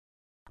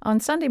On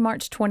Sunday,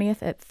 March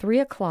 20th at 3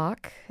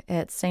 o'clock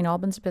at St.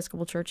 Albans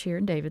Episcopal Church here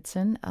in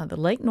Davidson, the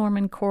Lake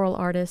Norman Choral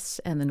Artists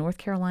and the North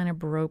Carolina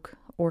Baroque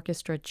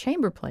Orchestra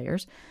chamber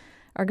players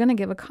are going to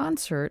give a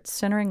concert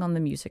centering on the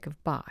music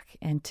of Bach.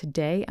 And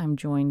today I'm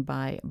joined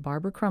by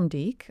Barbara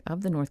Krumdieck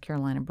of the North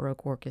Carolina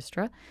Baroque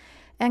Orchestra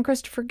and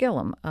Christopher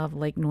Gilliam of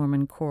Lake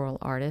Norman Choral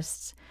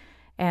Artists.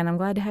 And I'm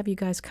glad to have you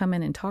guys come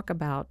in and talk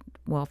about,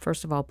 well,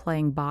 first of all,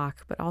 playing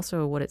Bach, but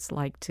also what it's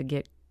like to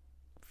get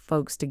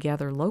folks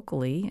together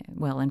locally,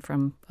 well, and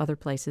from other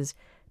places,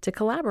 to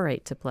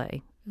collaborate to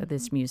play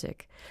this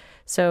music.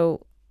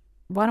 So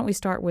why don't we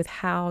start with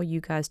how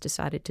you guys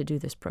decided to do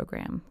this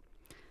program?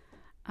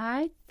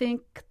 I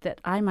think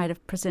that I might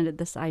have presented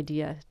this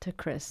idea to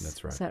Chris.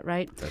 That's right. Is that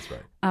right? That's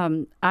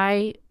right.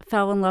 I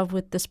fell in love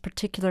with this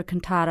particular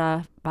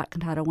cantata, Bach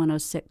Cantata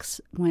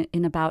 106,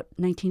 in about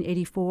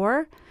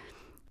 1984,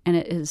 and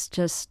it is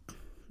just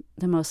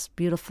the most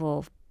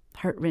beautiful,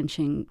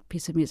 heart-wrenching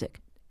piece of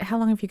music. How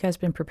long have you guys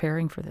been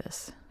preparing for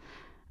this?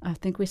 I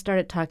think we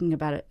started talking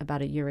about it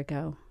about a year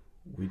ago.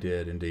 We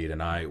did indeed,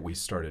 and we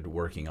started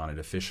working on it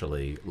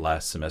officially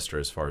last semester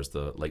as far as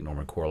the Lake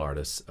Norman Choral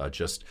Artists,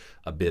 just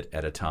a bit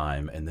at a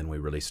time, and then we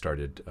really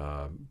started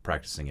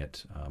practicing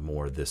it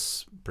more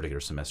this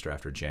particular semester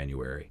after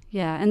January.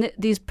 Yeah, and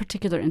these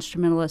particular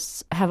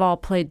instrumentalists have all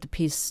played the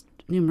piece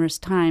numerous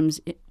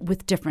times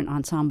with different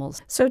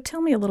ensembles. So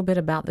tell me a little bit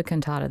about the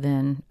cantata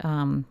then.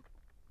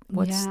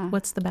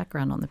 What's the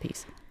background on the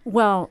piece?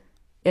 Well,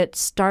 it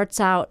starts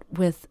out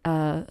with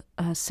a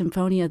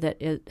symphonia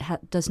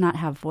that does not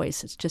have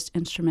voice. It's just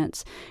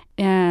instruments.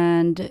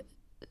 And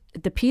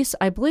the piece,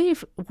 I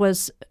believe,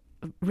 was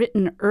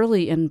written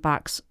early in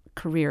Bach's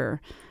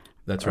career.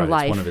 That's right.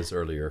 Life. It's one of his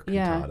earlier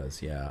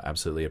cantatas. Yeah,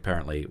 absolutely.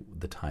 Apparently,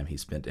 the time he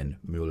spent in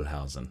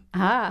Mühlhausen.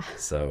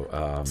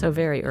 So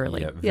very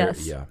early.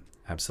 Yes. Yeah,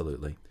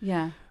 absolutely.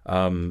 Yeah.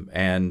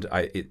 And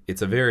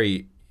it's a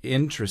very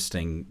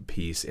interesting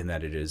piece in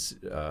that it is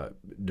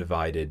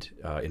divided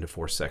into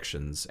four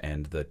sections,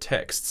 and the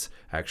texts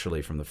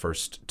actually from the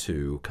first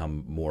two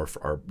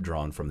are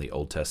drawn from the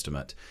Old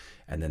Testament,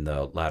 and then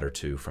the latter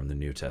two from the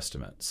New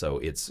Testament. So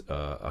it's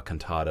a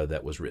cantata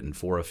that was written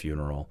for a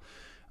funeral,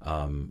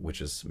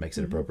 which makes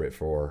it appropriate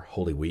for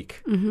Holy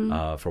Week,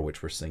 for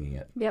which we're singing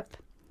it. Yep.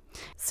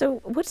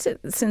 So what's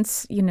it,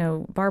 since,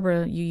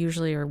 Barbara, you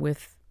usually are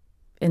with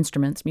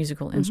instruments,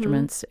 musical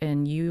instruments,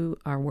 and you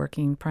are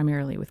working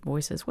primarily with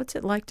voices. What's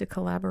it like to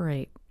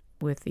collaborate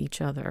with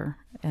each other?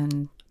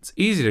 And it's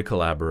easy to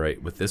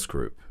collaborate with this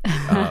group.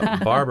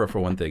 Barbara, for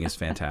one thing, is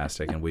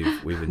fantastic, and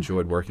we've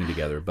enjoyed working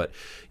together. But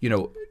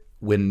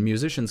when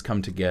musicians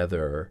come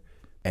together,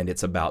 and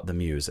it's about the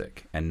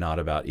music and not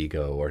about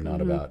ego or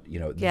not about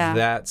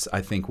that's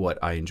I think what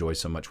I enjoy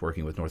so much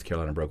working with North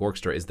Carolina Baroque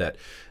Orchestra is that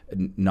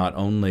not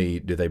only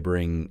do they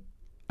bring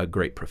a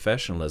great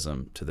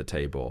professionalism to the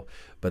table,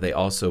 but they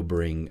also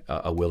bring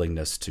a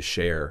willingness to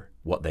share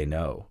what they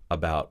know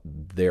about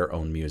their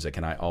own music.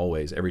 And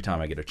every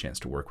time I get a chance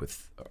to work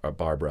with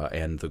Barbara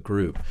and the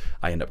group,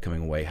 I end up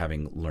coming away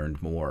having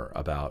learned more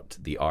about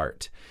the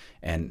art.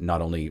 And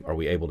not only are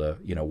we able to,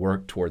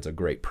 work towards a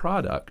great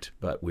product,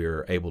 but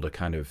we're able to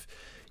kind of,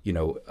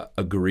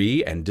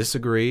 agree and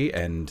disagree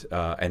and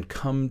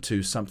come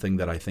to something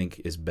that I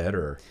think is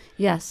better.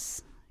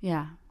 Yes.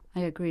 Yeah, I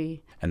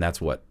agree. And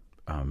that's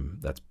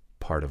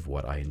part of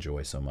what I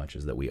enjoy so much,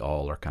 is that we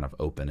all are kind of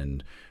open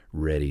and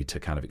ready to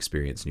kind of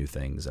experience new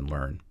things and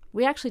learn.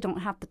 We actually don't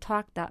have to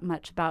talk that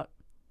much about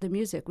the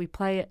music. We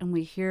play it and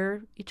we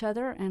hear each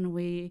other and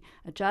we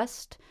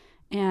adjust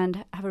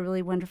and have a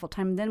really wonderful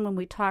time. And then when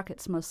we talk,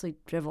 it's mostly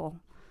drivel,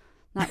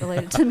 not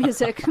related to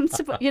music.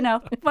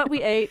 What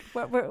we ate,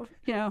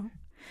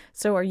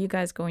 So are you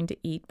guys going to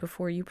eat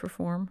before you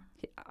perform?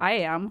 I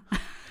am.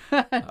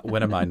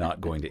 When am I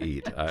not going to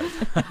eat?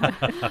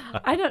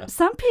 I don't.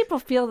 Some people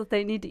feel that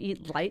they need to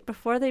eat light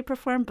before they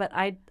perform, but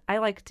I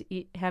like to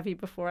eat heavy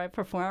before I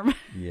perform.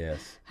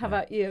 Yes. How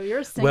about you? You're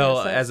a singer.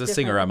 Well, so as a different.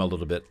 singer, I'm a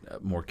little bit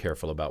more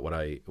careful about what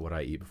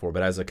I eat before.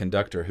 But as a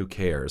conductor, who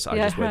cares? I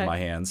just wave my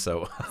hands.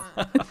 So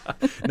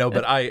no,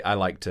 but I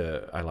like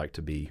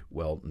to be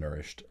well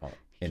nourished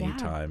any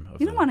time.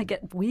 You don't want to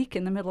get weak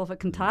in the middle of a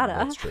cantata.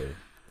 That's true.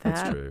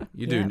 That's true.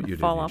 You do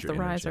fall need off your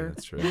the energy. riser.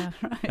 That's true. Yeah,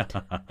 right.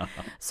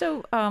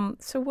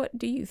 So what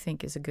do you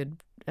think is a good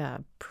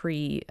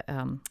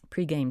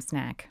pre-game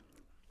snack?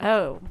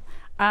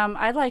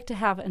 I'd like to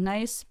have a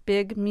nice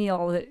big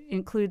meal that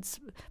includes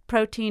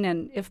protein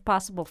and, if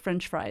possible,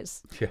 French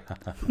fries. Yeah.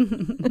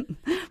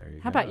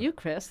 How about you,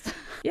 Chris?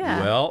 Yeah.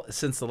 Well,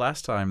 since the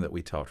last time that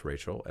we talked,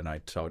 Rachel, and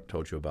I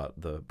told you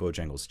about the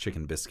Bojangles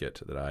chicken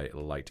biscuit that I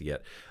like to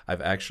get,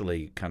 I've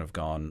actually kind of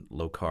gone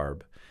low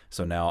carb.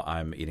 So now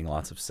I'm eating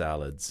lots of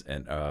salads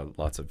and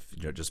lots of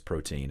just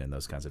protein and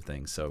those kinds of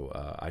things. So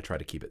I try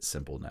to keep it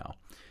simple now.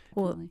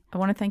 Well, I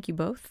want to thank you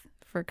both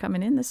for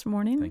coming in this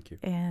morning. Thank you.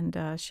 And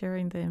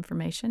sharing the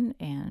information,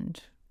 and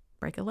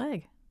break a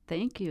leg.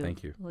 Thank you.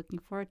 Thank you. Looking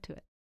forward to it.